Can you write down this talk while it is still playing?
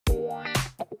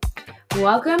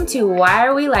Welcome to Why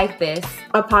Are We Like This?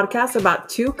 A podcast about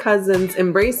two cousins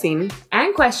embracing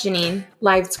And questioning.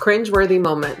 life's cringeworthy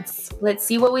moments. Let's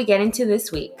see what we get into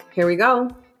this week. Here we go.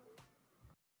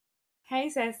 Hey,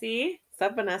 Ceci.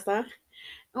 What's up, Vanessa?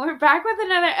 We're back with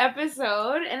another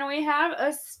episode, and we have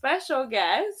a special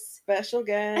guest. Special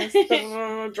guest.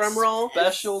 Drum roll.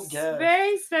 Special guest.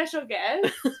 Very special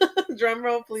guest. Drum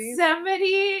roll, please.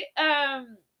 Somebody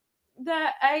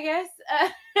that I guess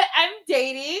I'm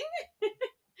dating.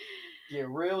 Get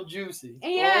real juicy.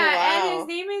 Yeah, wow. and his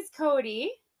name is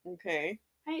Cody. Okay.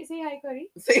 Hi, say hi, Cody.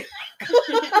 Say-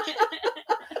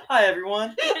 Hi,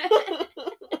 everyone.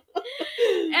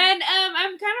 And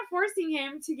I'm kind of forcing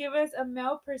him to give us a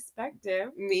male perspective.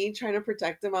 Me trying to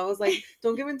protect him. I was like,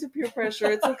 don't give into peer pressure.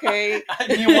 It's okay.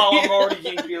 Meanwhile, I'm already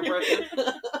getting peer pressure.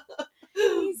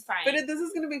 He's fine. But this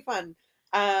is going to be fun.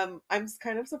 I'm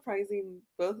kind of surprising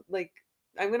both. Like,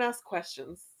 I'm going to ask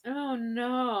questions. Oh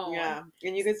no. Yeah.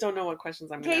 And you guys don't know what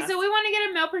questions I'm going to Okay, ask. so we want to get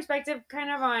a male perspective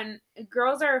kind of on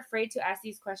girls are afraid to ask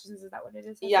these questions. Is that what it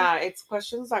is? Yeah, it's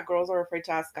questions that girls are afraid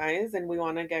to ask guys, and we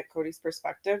want to get Cody's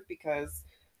perspective because,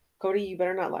 Cody, you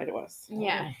better not lie to us.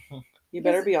 Yeah. You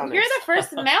better be honest. You're the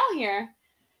first male here.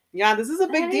 Yeah, this is a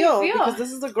How big do you deal feel? because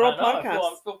this is a girl I know, I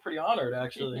podcast. feel pretty honored,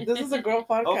 actually. This is a girl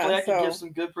podcast. Hopefully, I can so give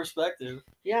some good perspective.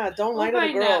 yeah, don't We'll lie to the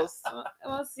find out. girls.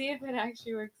 We'll see if it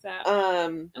actually works out.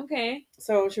 Okay,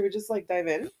 So should we just dive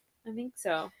in? I think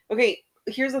so. Okay,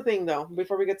 here's the thing though,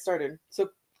 before we get started. So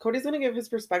Cody's gonna give his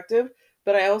perspective,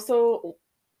 but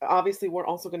we're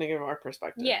also gonna give our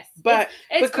perspective. Yes, But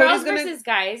it's but Cody's girls gonna- versus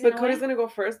guys. but Cody's gonna go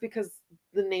first because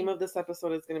the name of this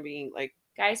episode is gonna be like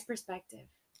guys' perspective.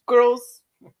 girls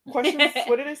questions.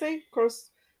 What did I say?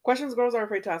 Questions girls are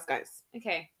afraid to ask guys.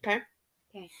 Okay.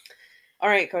 All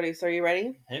right, Cody. So are you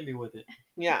ready? Hit me with it.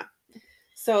 Yeah.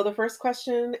 So the first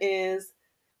question is,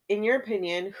 in your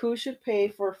opinion, who should pay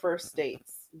for first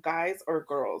dates, guys or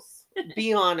girls?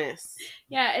 Be honest.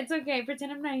 Yeah, it's okay.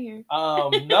 Pretend I'm not here.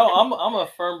 No, I'm a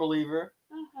firm believer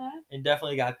Uh-huh. in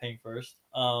definitely a guy paying first.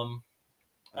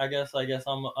 I guess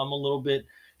I'm a little bit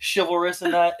chivalrous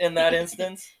in that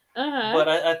instance, Uh-huh. but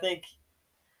I think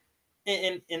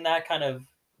in that kind of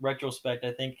retrospect,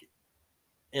 I think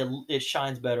it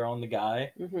shines better on the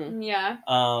guy. Mm-hmm. Yeah.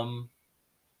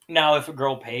 Now if a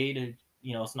girl paid,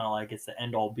 it's not like it's the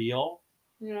end all be all,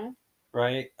 Yeah.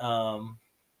 right?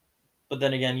 But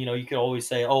then again, you could always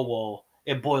say, oh well,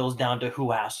 it boils down to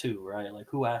who asked who, right? Like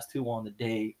who asked who on the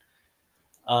date.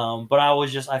 But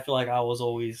I feel like I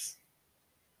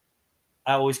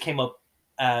always came up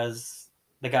as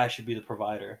the guy should be the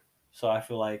provider. So I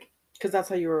feel like Because that's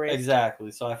how you were raised.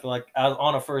 exactly. So I feel like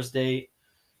on a first date,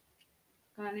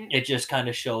 Got it. it just kind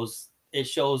of shows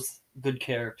good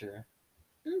character.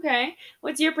 Okay.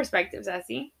 What's your perspective,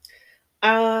 Sassy?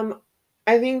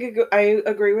 I think I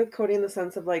agree with Cody in the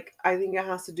sense of I think it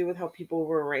has to do with how people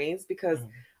were raised because Mhm.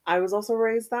 I was also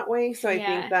raised that way. So I Yeah.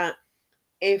 think that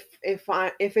if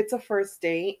it's a first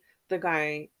date, the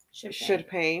guy should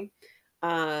pay.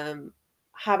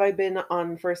 Have I been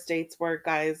on first dates where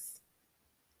guys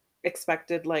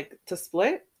expected to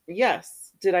split?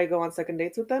 Yes. Did I go on second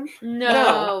dates with them?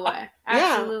 No. Yeah,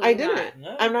 Absolutely I not. didn't.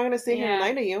 No. I'm not gonna sit here and Yeah.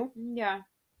 lie to you. Yeah.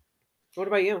 What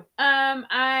about you?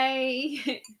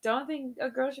 I don't think a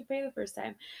girl should pay the first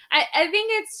time. I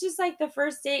think it's just the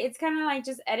first date. It's kind of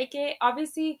just etiquette.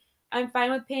 Obviously, I'm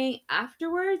fine with paying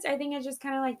afterwards. I think it's just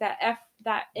kind of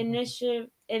that initial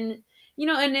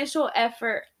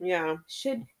effort Yeah.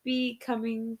 should be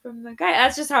coming from the guy.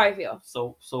 That's just how I feel.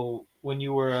 So when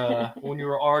you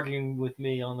were arguing with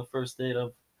me on the first date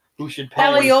of who should pay,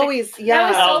 That was- We always that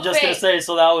was I so was just gonna fake. say.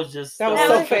 So that was just That was That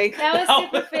so was fake. That was That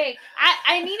super was- fake.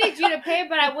 I needed you to pay,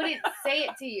 but I wouldn't say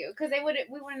it to you because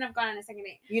we wouldn't have gone on a second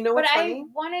date. You know But what's I funny?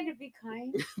 wanted to be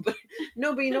kind.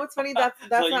 No, but you know what's funny? That's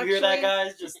so you actually hear that,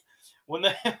 guys? Just when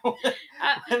they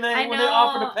when they know.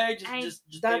 offer to pay, I- just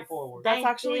pay That's- forward. That's I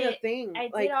actually a did- thing. I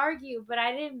did argue, but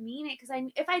I didn't mean it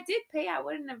because if I did pay, I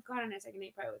wouldn't have gone on a second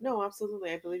date. Probably. No,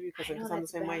 absolutely. I believe you I know because I'm the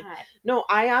that's same way. bad. No,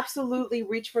 I absolutely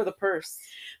reach for the purse.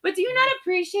 But do you not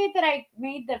appreciate that I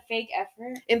made the fake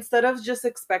effort? Instead of just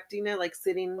expecting it,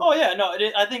 sitting. Oh yeah, no.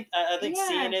 I think Yeah.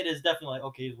 seeing it is definitely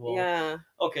okay. Well, Yeah.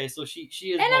 okay. So she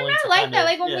is. And I'm willing not to like kind that. of-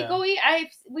 Like when we yeah. go eat, I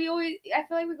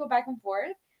feel like we go back and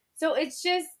forth. So it's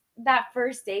just that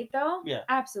first date, though. Yeah.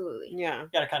 Absolutely. Yeah. You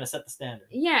gotta kind of set the standard.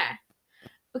 Yeah.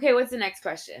 Okay. What's the next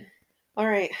question? All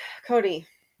right, Cody.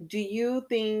 Do you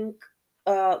think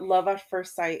love at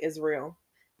first sight is real?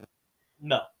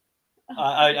 No,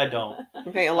 I don't.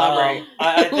 Okay, elaborate.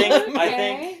 I think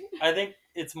Okay. I think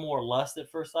it's more lust at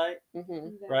first sight, hmm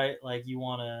right? Like you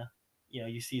wanna,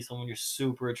 you see someone you're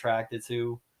super attracted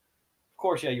to. Of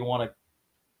course, yeah, you want to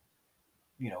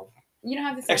You don't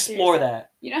have to censor explore yourself.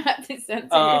 that. You don't have to censor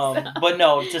yourself. But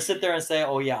no, to sit there and say,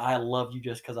 "Oh yeah, I love you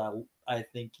just because I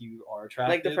think you are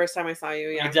attractive." Like the first time I saw you,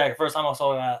 yeah. Exactly. First time I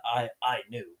saw you, I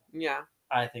knew. Yeah.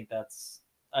 I think that's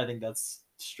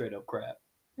straight up crap.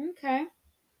 Okay.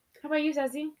 How about you,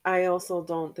 Sassy? I also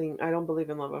don't believe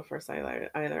in love at first sight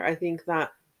either. I think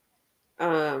that, I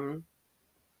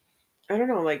don't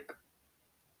know, like,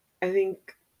 I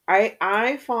think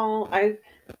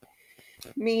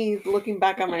me looking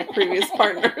back on my previous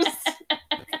partners,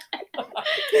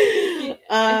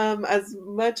 as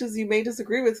much as you may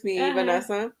disagree with me,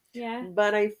 Vanessa, yeah,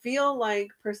 but I feel like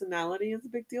personality is a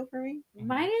big deal for me.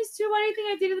 Mine is too. Why do you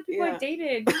think I dated the people I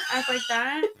dated? Act like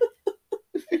that.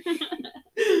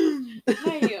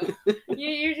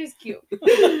 You're just cute.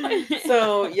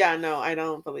 So yeah, no, I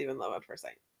don't believe in love at first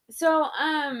sight. So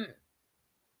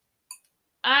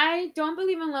I don't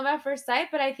believe in love at first sight,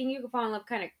 but I think you can fall in love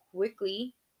kind of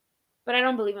quickly. But I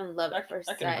don't believe in love at first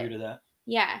sight. I can agree to that.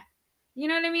 Yeah. You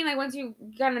know what I mean? Like once you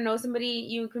kind of know somebody,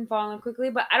 you can fall in love quickly.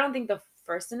 But I don't think the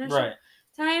first initial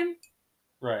time.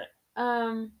 Right.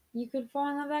 You could fall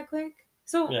in love that quick.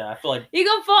 So yeah, I feel like you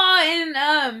can fall in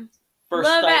first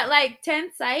love sight. At like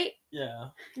 10th sight. Yeah.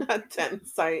 At 10th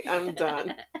sight, I'm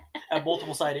done. At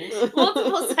multiple sightings.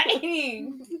 Multiple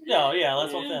sightings. No, yeah,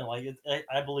 that's what I'm saying. Like,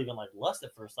 I believe in like lust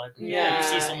at first sight. Yeah. You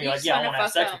see somebody like, I want to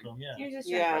have sex with them. Yeah. You're just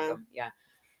trying to fuck them. Yeah.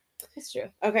 It's true.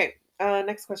 Okay.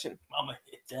 Next question. I'm gonna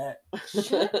hit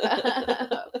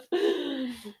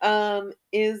that.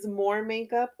 Is more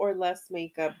makeup or less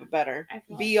makeup better?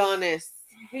 Be honest.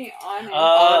 Be honest.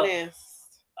 Honest.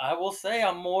 I will say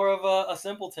I'm more of a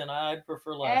simpleton. I'd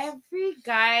prefer less.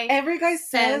 Every guy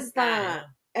says that.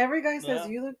 Every guy says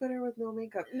you look better with no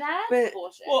makeup. That's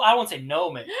bullshit. Well, I won't say no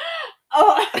makeup.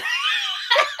 Oh.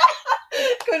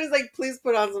 Cody's like, please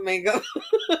put on some makeup.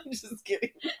 I'm just kidding.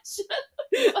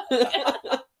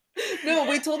 No,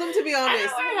 we told him to be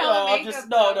honest.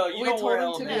 No, you don't told wear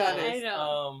him to be honest. I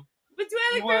know. But do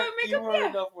I look better with makeup? You wear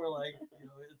enough where like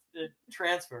it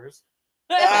transfers.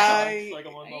 Yeah, got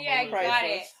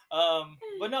it.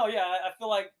 But no, yeah, I feel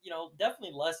like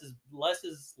definitely less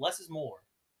is more.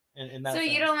 In that so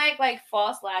sense. You don't like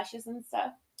false lashes and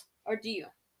stuff, or do you?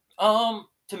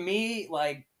 To me,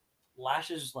 like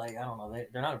lashes, like I don't know,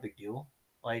 they're not a big deal.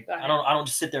 Like I don't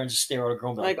just sit there and just stare at a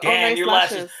girl and be like, damn, nice your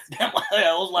lashes. Damn,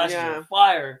 those lashes are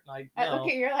fire. Like I look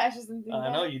at your lashes and think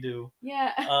I know you do.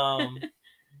 Yeah.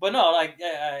 But no, like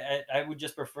I would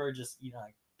just prefer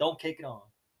like, don't cake it on.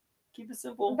 Keep it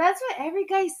simple. That's what every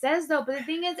guy says though. But the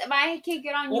thing is, if I cake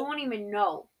it on, you won't even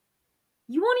know.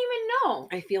 You won't even know.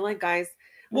 I feel like guys.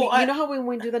 Well, you know how when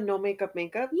we do the no makeup?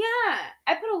 Yeah,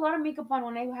 I put a lot of makeup on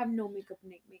when I have no makeup.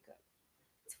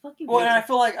 It's fucking. Well, and I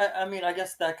feel like I mean I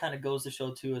guess that kind of goes to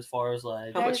show too, as far as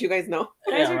like how much you guys know.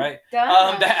 Yeah, right.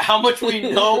 How much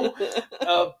we know,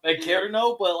 and care to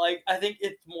know, but like I think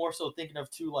it's more so thinking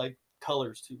of too like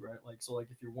colors too, right? Like so, like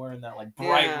if you're wearing that like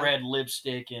bright red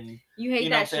lipstick and you hate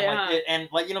that shit, like, and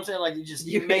like you know what I'm saying, like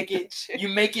you make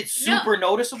it super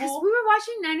noticeable. We were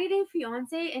watching 90 Day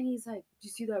Fiance, and he's like, "Do you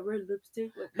see that red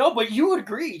lipstick?" Like, no, but you would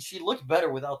agree she looked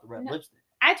better without the red lipstick.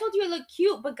 I told you it looked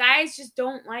cute, but guys just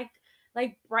don't like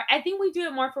bright. I think we do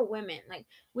it more for women. Like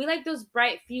we like those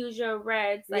bright fuchsia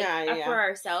reds, like for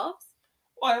ourselves.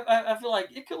 Well, I feel like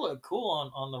it could look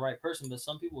cool on the right person, but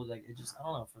some people like it just I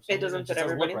don't know for some it doesn't fit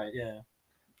everybody. Look right, yeah.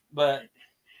 But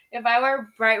if I wear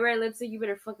bright red lipstick, you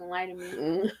better fucking lie to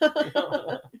me.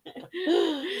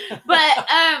 But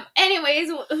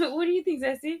anyways, what do you think,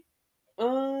 Sassy?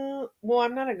 Well,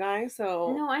 I'm not a guy,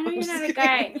 so no, I know you're not a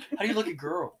guy. How do you look at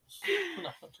girls?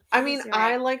 I mean,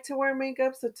 I like to wear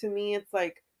makeup, so to me, it's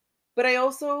like, but I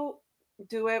also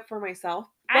do it for myself.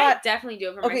 I definitely do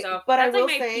it for myself. But that's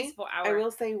I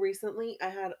will say, recently I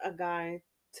had a guy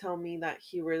tell me that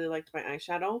he really liked my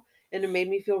eyeshadow, and it made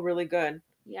me feel really good.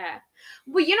 Yeah,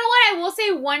 but you know what? I will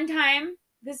say one time.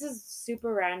 This is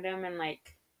super random and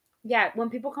like, yeah, when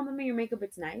people compliment your makeup,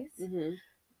 it's nice. Mm-hmm.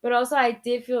 But also, I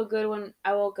did feel good when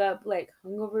I woke up like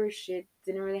hungover as shit,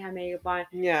 didn't really have makeup on.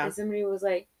 Yeah, and somebody was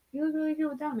like, "You look really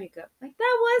good without makeup." Like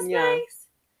that was nice,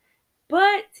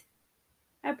 but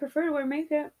I prefer to wear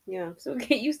makeup. Yeah. So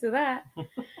get used to that.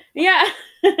 Yeah.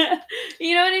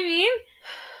 You know what I mean?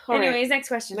 Anyways, next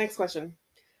question. Next question.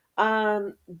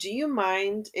 Do you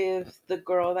mind if the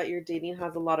girl that you're dating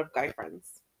has a lot of guy friends?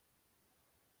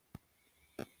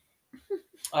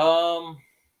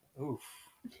 Oof.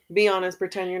 Be honest,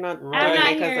 pretend you're not I'm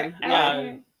not cousin. I'm not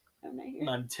here. I'm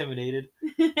not intimidated.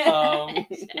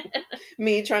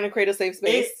 Me trying to create a safe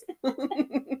space.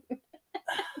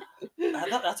 That's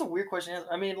that's a weird question.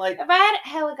 I mean, like, if I had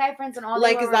hella guy friends and all they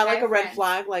Like, were is that guy like a red friends,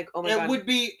 flag? Like, oh my god.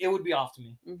 it would be off to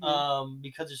me. Mhm.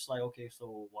 Because it's like, okay,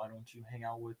 so why don't you hang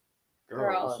out with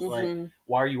Girls. girls? Like, Mhm.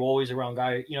 why are you always around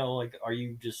guys? You know, like, are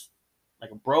you just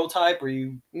like a bro type? Are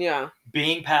you Yeah.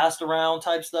 being passed around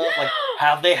type stuff? Like,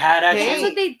 have they had That's actually?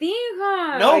 what they think,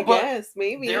 huh? No, I but guess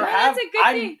maybe. There Well, have that's a good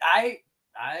thing.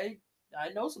 I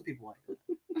know some people like that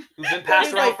who've been Cody's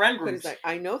passed around like, friend Cody's groups. like,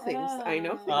 I know things. I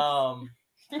know things.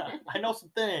 I know some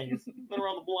things. Been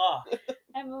around the block.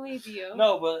 I believe you.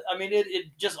 No, but I mean,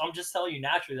 I'm just telling you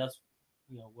naturally. That's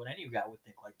what any guy would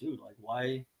think. Like, dude, like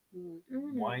why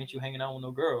ain't you hanging out with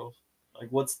no girls? Like,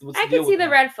 what's the I deal can see with the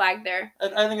that? red flag there.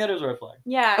 I think that is a red flag.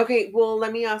 Yeah. Okay, well,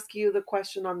 let me ask you the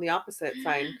question on the opposite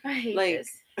side. I hate Like-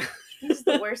 this. This is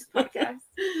the worst podcast.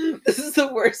 This is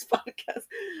the worst podcast.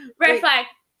 Red Wait, flag.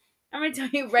 I'm gonna tell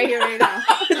you right here, right now.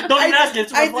 Don't even ask it.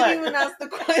 It's a I red flag. didn't even ask the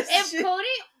If question. Cody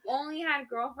only had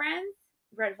girlfriends,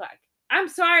 red flag. I'm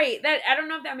sorry. That I don't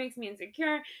know if that makes me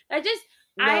insecure. That just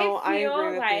No, I feel agree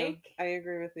with like you. I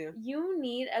agree with you. you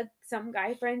need some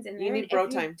guy friends in there. You need and bro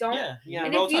if you time. Don't Yeah, Yeah.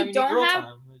 And bro if you time, need don't girl have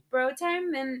time. bro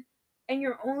time, then and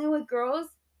you're only with girls,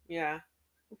 Yeah,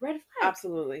 red flag.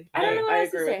 absolutely. I don't know what I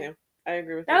else to agree with say. you. I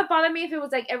agree with That you. would bother me if it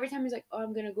was like every time he's like, oh,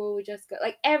 I'm gonna go with Jessica.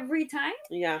 Like every time.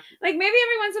 Yeah. Like maybe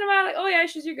every once in a while, like, oh yeah,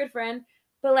 she's your good friend.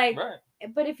 But like, Right.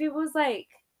 but if it was like,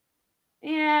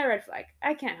 yeah, red flag.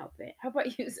 I can't help it. How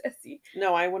about you, Ceci?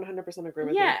 No, I 100% agree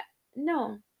with Yeah,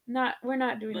 no, we're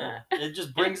not doing Yeah. that. It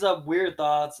just brings up weird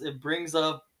thoughts. It brings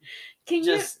up Can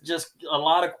just a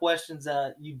lot of questions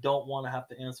that you don't want to have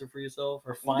to answer for yourself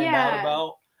or find out Yeah.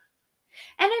 about.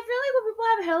 And I feel like when people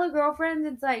have hella girlfriends,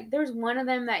 it's like there's one of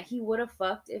them that he would have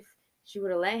fucked if she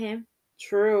would have let him. you.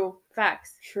 True.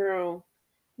 Facts. True.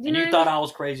 And you what thought I mean? I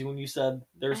was crazy when you said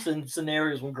there's some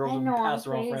scenarios when girls I would know, pass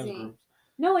I'm around friends crazy. groups.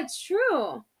 No, it's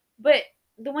true. But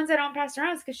the ones that don't pass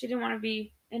around is because she didn't want to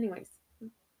be anyways.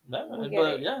 No, We get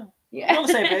but it. yeah, Yeah. we're on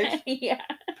the same page. Yeah.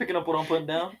 Picking up what I'm putting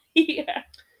down. Yeah.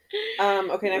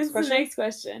 Okay, next What's question. the next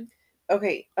question?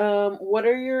 Okay. What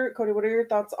are your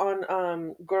thoughts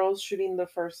on girls shooting the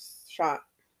first shot?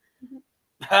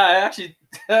 I actually,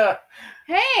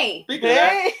 Hey, speaking of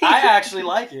that, Hey! I actually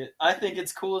like it. I think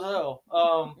it's cool as hell. I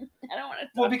don't want to.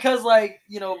 Well, because like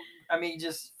I mean,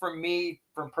 just for me,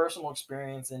 from personal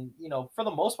experience, and for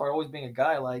the most part, always being a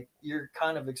guy, like you're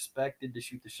kind of expected to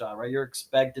shoot the shot, right? You're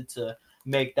expected to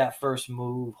make that first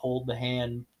move, hold the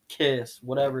hand, kiss,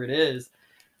 whatever it is.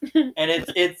 And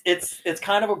it's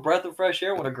kind of a breath of fresh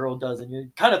air when a girl does it.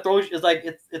 You kind of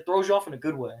it throws you off in a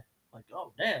good way. Like,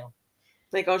 oh damn.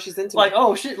 Like, oh, she's into Like, me.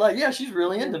 oh shit, like yeah, she's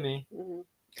really Mhm. into me.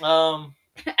 Mhm.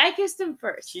 I kissed him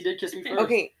first. She did kiss me first.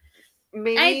 Okay.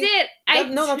 Maybe. I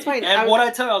did. No, that's fine. And what I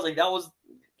tell you, I was like, that was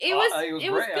It was. it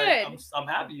It was great. good. I'm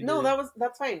happy. You No, did.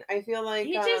 that's fine. I feel like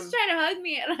He just tried to hug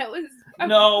me, and I was.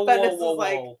 No, But whoa, this is whoa,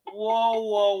 like-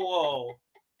 whoa.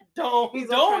 Don't He's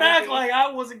all don't trying to act be- like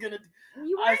I wasn't gonna.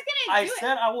 You weren't gonna I do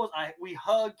said I was. We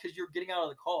hugged because you're getting out of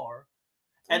the car,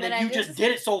 and And then then you I just just-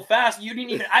 did it so fast. You didn't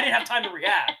even. I didn't have time to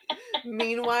react.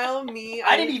 Meanwhile, me.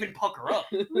 I didn't even pucker up.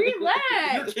 it. You're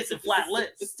Relax. kissing flat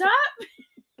lips. Stop.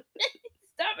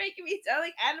 Stop making me sound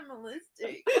like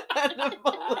animalistic.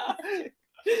 Animalistic.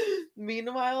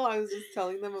 Meanwhile, I was just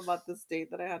telling them about this date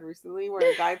that I had recently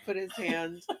where a guy put his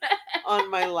hand on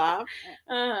my lap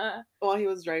while he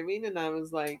was driving, and I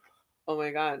was like, oh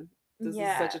my god, this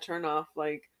is such a turnoff.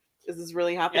 Like, is this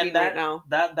really happening And that, right now?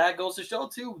 that goes to show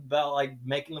too about like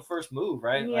making the first move,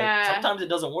 right? Yeah. Like sometimes it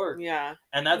doesn't work, Yeah.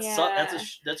 and that's Yeah.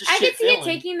 that's a I shit could see feeling. it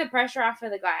taking the pressure off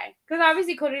of the guy, because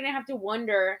obviously Cody didn't have to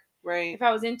wonder Right. if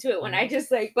I was into it when I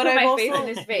just like But put I've my face also-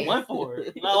 in his face. Went for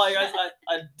it. Not like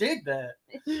I did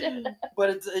that, but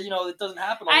it's it doesn't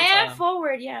happen all I the am time.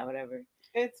 forward, yeah, whatever.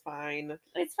 It's fine.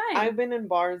 It's fine. I've been in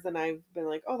bars and I've been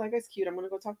like, oh, that guy's cute. I'm going to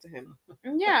go talk to him.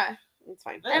 Yeah. It's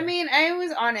fine. Yeah. I mean, I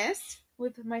was honest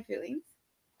with my feelings.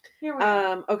 Here we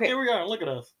are. Okay. Here we are. Look at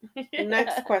us.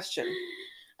 Next question.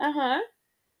 Uh-huh.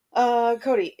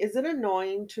 Cody, is it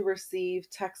annoying to receive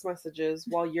text messages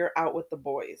while you're out with the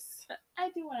boys? I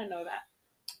do want to know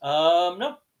that.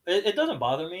 No, it doesn't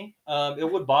bother me.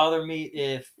 It would bother me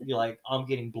if you're like I'm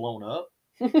getting blown up.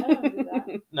 I don't do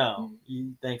that. No,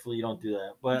 thankfully you don't do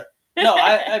that. But no,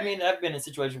 I mean I've been in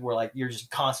situations where like you're just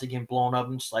constantly getting blown up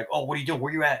and just like, oh, what are you doing?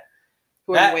 Where you at?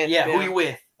 Who are you with? Yeah, who you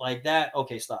with? Like that.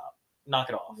 Okay, stop. Knock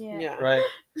it off. Yeah. Yeah. Right.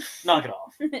 Knock it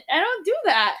off. I don't do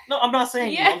that. No, I'm not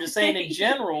saying you. Yeah. I'm just saying in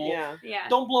general. Yeah. Yeah.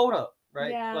 Don't blow it up. Right.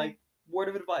 Yeah. Like word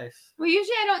of advice. Well,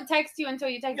 usually I don't text you until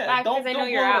you text Yeah, back don't because I know blow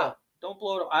you're it out. up. Don't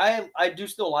blow it up. I do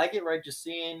still like it, right? Just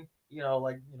seeing, you're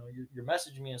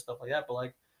messaging me and stuff like that. But like,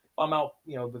 if I'm out,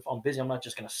 if I'm busy, I'm not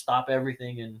just gonna stop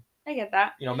everything and I get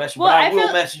that. Message you. Well, but I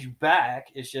will message you back.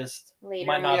 It's just later.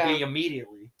 Might not be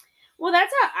immediately. Well,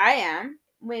 that's how I am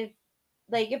with,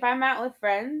 like, if I'm out with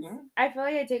friends, I feel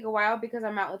like I take a while because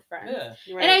I'm out with friends. Yeah.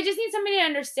 Right. And I just need somebody to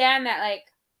understand that, like,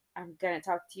 I'm going to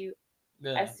talk to you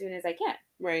as soon as I can.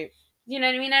 Right. You know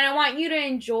what I mean? And I want you to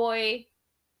enjoy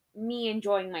me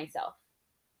enjoying myself.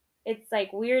 It's,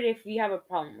 like, weird if you have a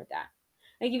problem with that.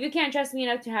 Like, if you can't trust me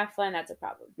enough to have fun, that's a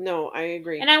problem. No, I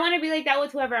agree. And I want to be like that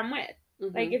with whoever I'm with.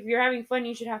 Mm-hmm. Like, if you're having fun,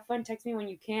 you should have fun. Text me when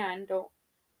you can.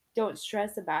 Don't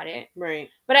stress about it. Right.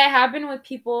 But I have been with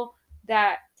people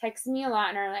that text me a lot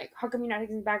and are like, how come you're not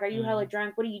texting me back? Are you hella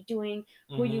drunk? What are you doing?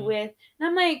 Who are you with? And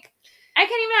I'm like, I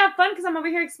can't even have fun because I'm over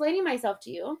here explaining myself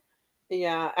to you.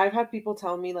 Yeah, I've had people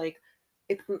tell me, like,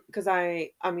 it's because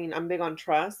I mean, I'm big on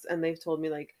trust, and they've told me,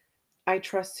 like, I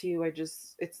trust you. I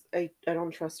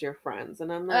don't trust your friends.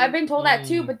 And I'm like, I've been told that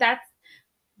too, but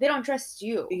they don't trust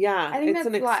you. Yeah, I think it's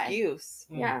an excuse.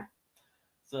 Yeah.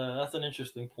 So that's an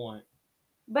interesting point.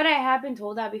 But I have been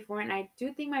told that before, and I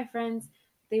do think my friends,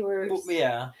 they were...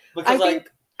 Yeah. Because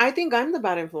I think I'm the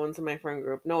bad influence in my friend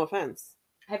group. No offense.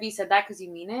 Have you said that because you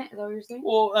mean it? Is that what you're saying?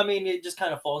 Well, I mean, it just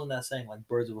kind of falls in that saying, like,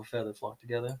 birds of a feather flock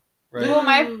together. Right? Well,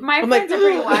 my friends are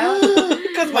pretty wild.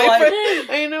 Because my friends,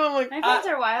 I know, I'm like... My friends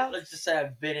are wild. Let's just say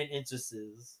I've been in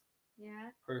instances,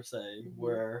 per se,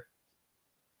 where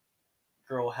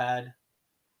girl had...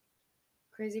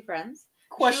 crazy friends.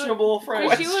 Questionable friends.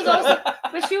 But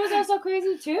she was also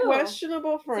crazy too.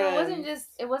 Questionable friends. So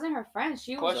it wasn't her friends.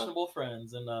 She was questionable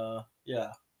friends, and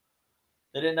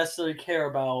they didn't necessarily care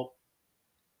about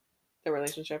the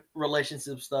relationship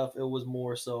stuff. It was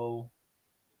more so.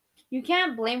 You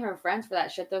can't blame her friends for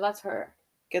that shit though. That's her.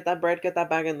 Get that bread, get that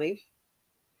bag, and leave.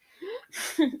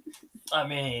 I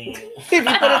mean, if you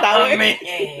put it that way.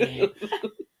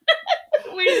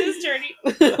 Where's this turning?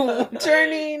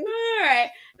 Turning. All right.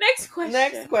 Next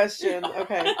question.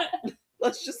 Okay.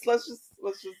 let's just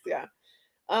yeah.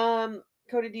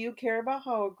 Cody, do you care about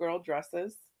how a girl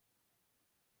dresses?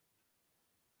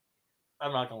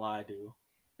 I'm not gonna lie, I do.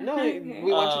 No,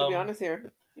 we want you to be honest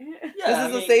here. Yeah, this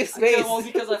is a safe space. Well,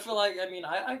 because I feel like I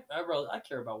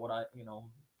care about what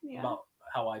about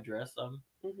how I dress. I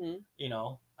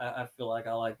feel like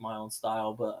I like my own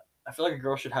style, but I feel like a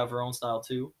girl should have her own style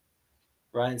too.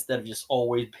 Right, instead of just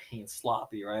always being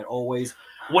sloppy, right? Always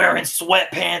wearing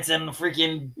sweatpants and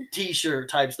freaking t-shirt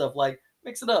type stuff. Like,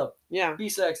 mix it up. Yeah. Be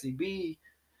sexy. Be,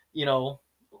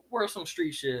 wear some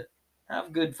street shit.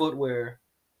 Have good footwear.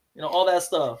 All that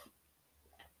stuff.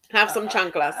 Have some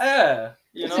chanclas. Yeah.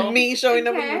 Me showing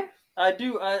up. I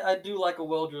do like a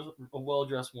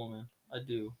well-dressed woman. I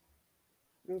do.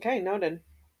 Okay, noted.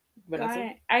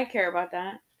 Vanessa? I care about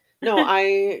that. No,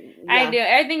 I do.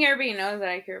 I think everybody knows that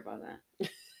I care about that.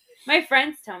 My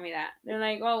friends tell me that. They're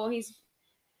like, oh,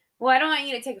 well, I don't want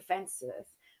you to take offense to this.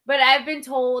 But I've been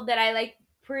told that I like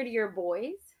prettier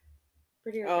boys.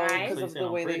 Prettier guys. Because of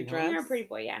the way they dress. You're a pretty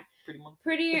boy, yeah.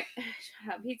 Prettier.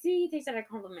 Shut up. He takes that as a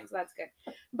compliment, so that's good.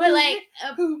 But like,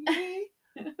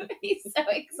 he's so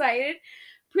excited.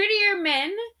 Prettier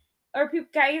men or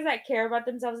guys that care about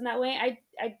themselves in that way,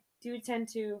 I do tend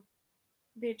to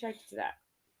be attracted to that.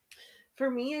 For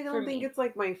me, I don't think it's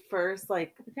like my first,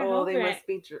 like, they must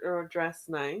be dressed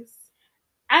nice.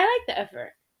 I like the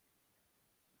effort.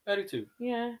 I do too.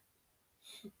 Yeah.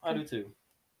 I do too.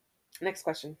 Next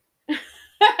question. What's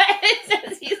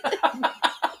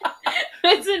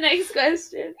the next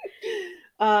question?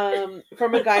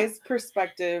 From a guy's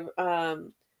perspective,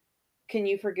 can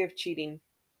you forgive cheating?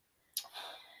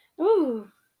 Ooh.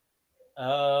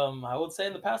 I would say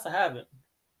in the past I haven't.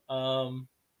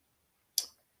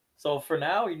 So for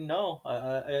now, no.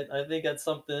 I think that's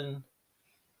something.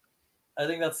 I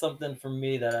think that's something for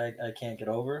me that I can't get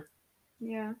over.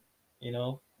 Yeah.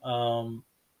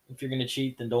 If you're gonna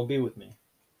cheat, then don't be with me.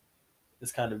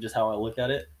 It's kind of just how I look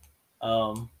at it.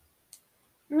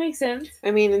 Makes sense. I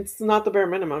mean, it's not the bare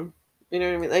minimum. You know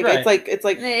what I mean? Like, right. it's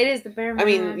like it is the bare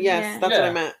minimum. I mean, yes, that's what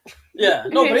I meant. Yeah.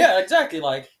 No, but yeah, exactly.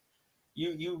 Like,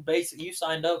 you basically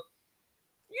signed up.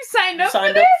 You signed up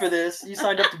for this. You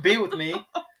signed up to be with me.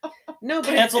 No,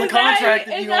 but cancel the contract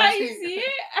if you want to see it.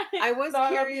 I was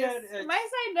curious. Am I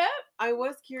signed up? I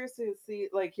was curious to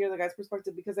hear the guy's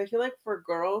perspective, because I feel like for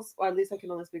girls, or at least I can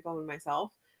only speak on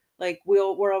myself, like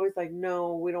we're always like,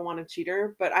 no, we don't want a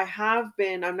cheater. But I have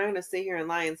been. I'm not gonna sit here and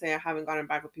lie and say I haven't gotten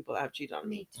back with people that have cheated on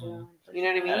me. Me too. You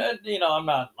know what I mean? I'm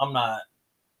not.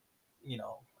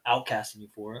 Outcasting you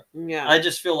for it. Yeah. I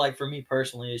just feel like for me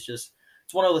personally, it's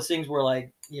one of those things where,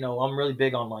 like, I'm really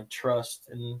big on, like, trust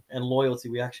and loyalty.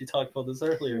 We actually talked about this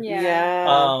earlier.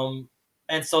 Yeah.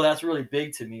 And so that's really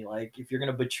big to me. Like, if you're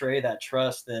gonna betray that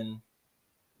trust, then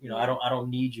You know, I don't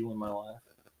need you in my life.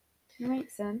 That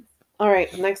makes sense. All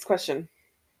right, next question.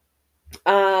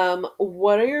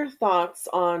 What are your thoughts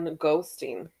on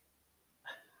ghosting?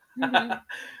 Mhm.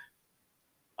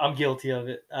 I'm guilty of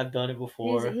it. I've done it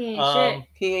before. He ain't shit.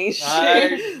 He ain't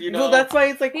shit. Well, that's why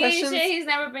it's like He questions. ain't shit. He's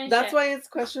never been That's shit. why it's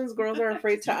questions girls are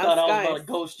afraid to You ask thought I was guys. about to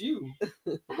ghost you.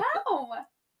 How?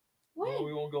 When? Well,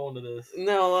 we won't go into this.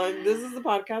 No, this is the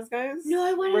podcast, guys. No,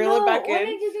 I want to Reel know. it back When in.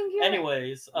 did you think you were?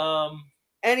 Anyways,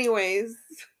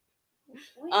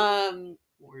 When?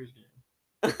 Warriors game.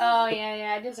 Oh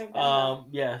yeah, I deserve that.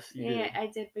 Yes, you did. Yeah, I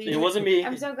did. But It wasn't me.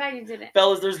 I'm so glad you did it.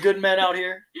 Fellas, there's good men out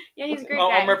here. Yeah, he's a great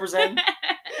guy. I'm representing.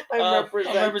 I'm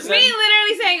representing. Me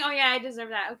literally saying, "Oh yeah, I deserve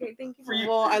that." Okay, thank you For you.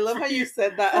 Well, I love how you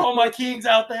said that. For all my kings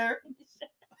out there.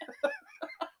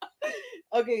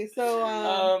 Okay,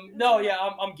 so no, yeah,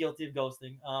 I'm guilty of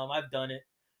ghosting. I've done it.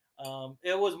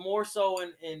 It was more so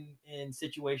in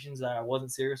situations that I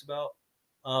wasn't serious about.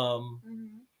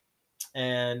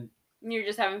 And you're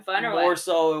just having fun, or more what?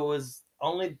 so it was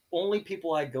only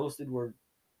people I ghosted were.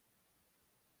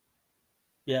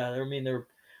 Yeah, I mean there were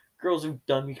girls who've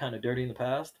done me kind of dirty in the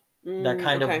past. That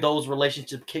kind of those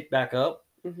relationships kicked back up,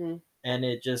 and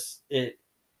it just it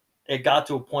got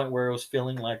to a point where it was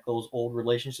feeling like those old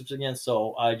relationships again.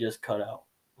 So I just cut out.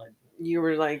 Like you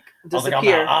were like, disappear. I was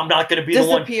like, I'm not gonna be the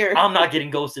one. I'm not getting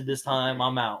ghosted this time.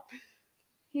 I'm out.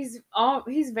 He's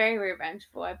very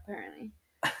revengeful, apparently.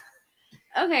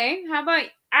 Okay, how about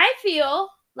I feel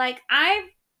like I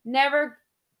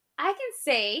can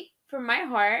say from my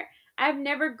heart, I've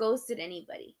never ghosted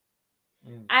anybody.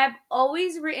 I've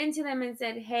always written to them and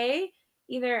said, hey,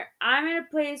 either I'm in a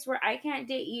place where I can't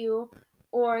date you,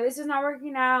 or this is not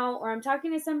working out, or I'm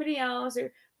talking to somebody else,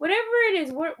 or whatever it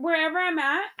is, wherever I'm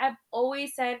at, I've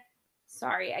always said,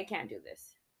 sorry, I can't do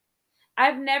this.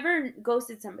 I've never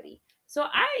ghosted somebody. So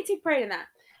I take pride in that.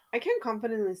 I can't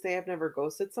confidently say I've never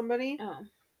ghosted somebody. Oh.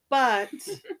 But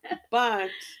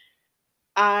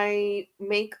I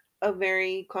make a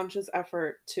very conscious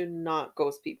effort to not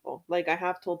ghost people. Like I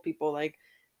have told people like,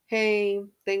 hey,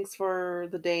 thanks for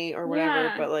the date or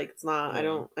whatever, but like it's not I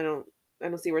don't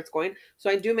see where it's going. So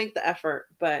I do make the effort,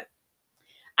 but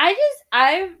I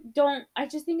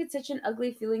just think it's such an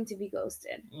ugly feeling to be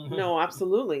ghosted. No,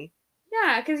 absolutely.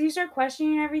 Yeah, because you start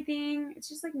questioning everything. It's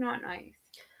just like not nice.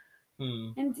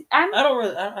 And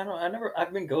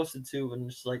I've been ghosted too, and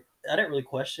just like I didn't really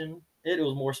question it. It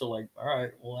was more so like, all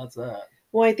right, well that's that.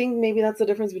 Well, I think maybe that's the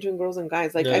difference between girls and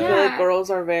guys. Like I feel like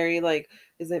girls are very like,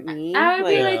 is it me? I would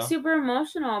be like super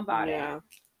emotional about it.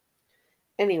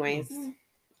 Anyways,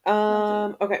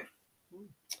 okay.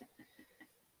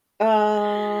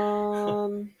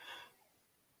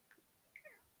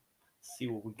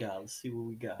 Let's see what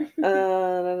we got.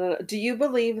 Do you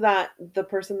believe that the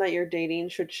person that you're dating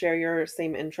should share your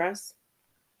same interests?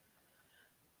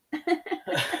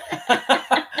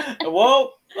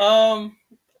 Well,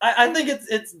 I think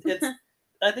it's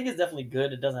I think it's definitely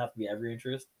good. It doesn't have to be every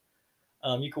interest.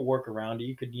 You could work around it.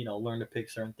 You could learn to pick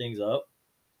certain things up.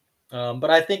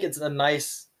 But I think it's a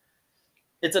nice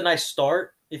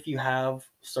start if you have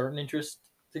certain interests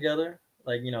together.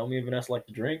 Like me and Vanessa like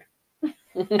to drink.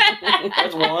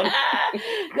 That's one.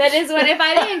 That is one. If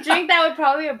I didn't drink, that would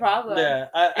probably be a problem. Yeah,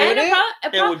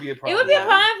 it would be a problem. It would be a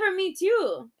problem for me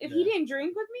too. If he didn't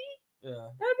drink with me, that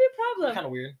would be a problem. Kind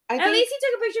of weird. At least he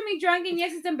took a picture of me drunk, and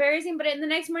yes, it's embarrassing. But the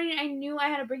next morning, I knew I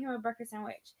had to bring him a breakfast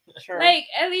sandwich. Sure. Like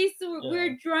at least we were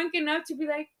drunk enough to be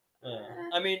like.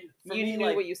 I mean, you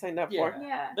knew what you signed up for.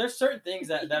 Yeah. There's certain things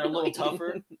that are a little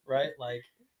tougher, right? Like,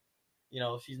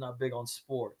 she's not big on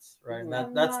sports, right? And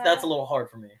that's a little hard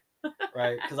for me.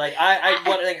 Right, because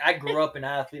I grew up an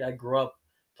athlete. I grew up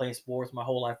playing sports my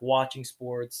whole life, watching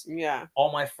sports. Yeah,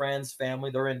 all my friends,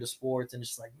 family, they're into sports, and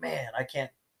it's like, man, I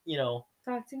can't,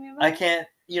 talk to me about. I can't,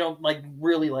 like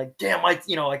really, like, damn, I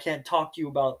can't talk to you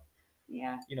about,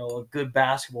 a good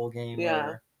basketball game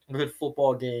or a good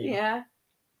football game. Yeah.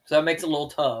 So that makes it a little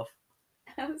tough.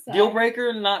 Deal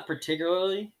breaker, not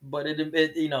particularly, but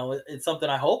it's something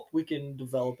I hope we can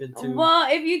develop into. Well,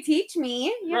 if you teach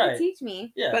me, you have to teach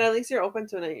me. Yeah, but at least you're open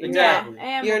to it. Exactly.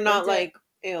 Yeah, you're not like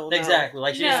ill. No. Exactly.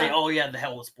 Like she didn't say, "Oh yeah, the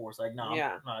hell with sports." Like, no,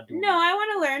 I'm not doing. No, I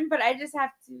want to learn, but I just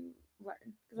have to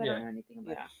learn because I don't know anything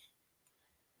about it.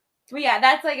 But yeah,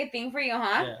 that's like a thing for you,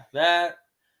 huh? Yeah, that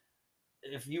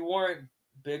if you weren't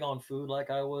big on food like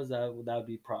I was, that would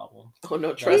be a problem. Oh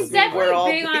no, trust me. He's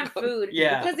definitely big on food.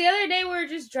 Yeah. Because the other day we were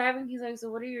just driving. He's like, "So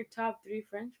what are your top 3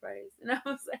 French fries?" And I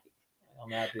was like,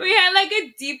 we had like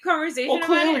a deep conversation. Well,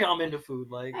 clearly I'm into food.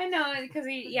 Like I know because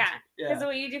because of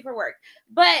what you do for work.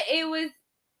 But it was,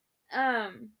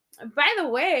 by the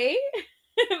way,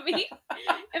 Me.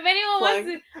 If anyone wants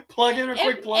to plug in a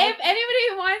quick plug. If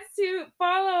anybody wants to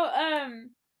follow,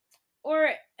 or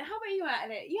how about you at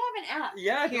it? You have an app.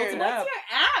 Yeah, What's an app. your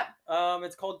app?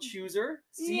 It's called Chewser.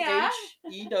 Yeah.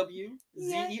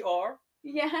 CHEWZER.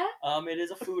 Yeah. It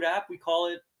is a food app. We call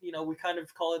it, we kind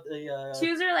of call it the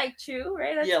Chewser, like chew,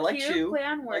 right? That's like cute. chew. Play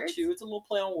on words. Like chew. It's a little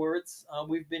play on words.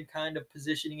 We've been kind of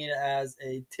positioning it as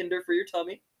a Tinder for your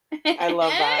tummy. I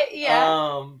love that.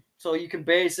 Yeah. So you can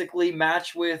basically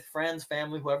match with friends,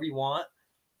 family, whoever you want.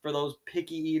 For those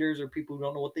picky eaters or people who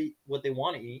don't know what they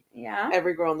want to eat. Yeah.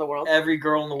 Every girl in the world. Every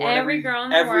girl in the world. Every girl in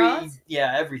the world.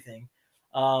 Yeah, everything.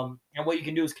 And what you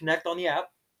can do is connect on the app.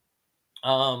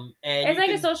 And it's like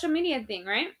a social media thing,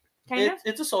 right? Kind of.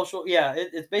 It's a social. Yeah,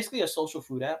 it's basically a social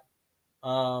food app.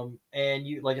 And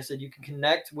you, like I said, you can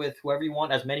connect with whoever you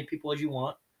want, as many people as you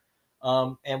want.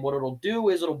 And what it'll do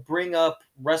is it'll bring up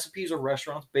recipes or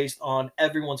restaurants based on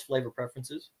everyone's flavor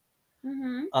preferences.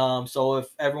 Mm-hmm. So if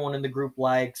everyone in the group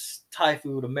likes Thai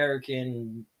food,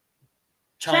 American,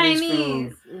 Chinese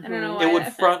food, I don't know why it would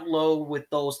front load with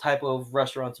those type of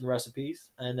restaurants and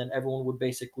recipes, and then everyone would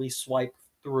basically swipe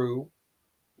through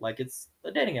like it's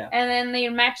a dating app. And then they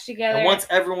match together. And once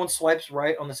everyone swipes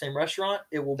right on the same restaurant,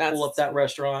 it will pull up that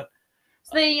restaurant.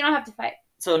 So then you don't have to fight.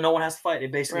 So no one has to fight.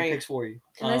 It basically picks for you.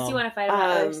 Unless you want to fight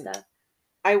about other stuff.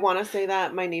 I want to say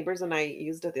that my neighbors and I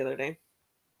used it the other day.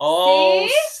 Oh,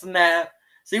 snap.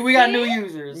 See, we got new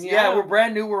users. Yeah, we're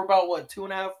brand new. We're about,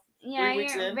 2.5, 3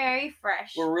 weeks in? Very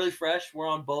fresh. We're really fresh. We're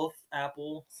on both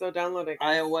Apple. So download it,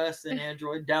 guys. iOS and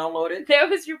Android. Download it. There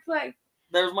was your plug.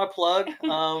 There's my plug. It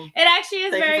actually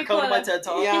is very cool. Thank you for coming to my TED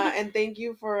Talk. Yeah, and thank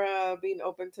you for being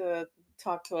open to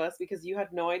talk to us, because you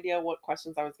had no idea what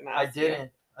questions I was going to ask. I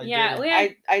didn't.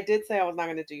 I did say I was not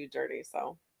going to do you dirty,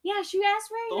 so. Yeah, she asked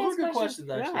very nice good questions,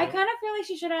 actually. I kind of feel like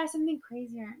she should have asked something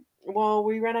crazier. Well,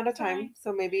 we ran out of time,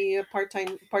 so maybe a part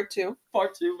 2. Part 2,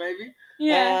 maybe.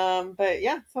 Yeah. But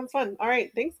yeah, sounds fun. All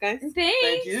right, thanks, guys. Thanks.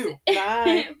 Thank you.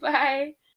 Bye. Bye.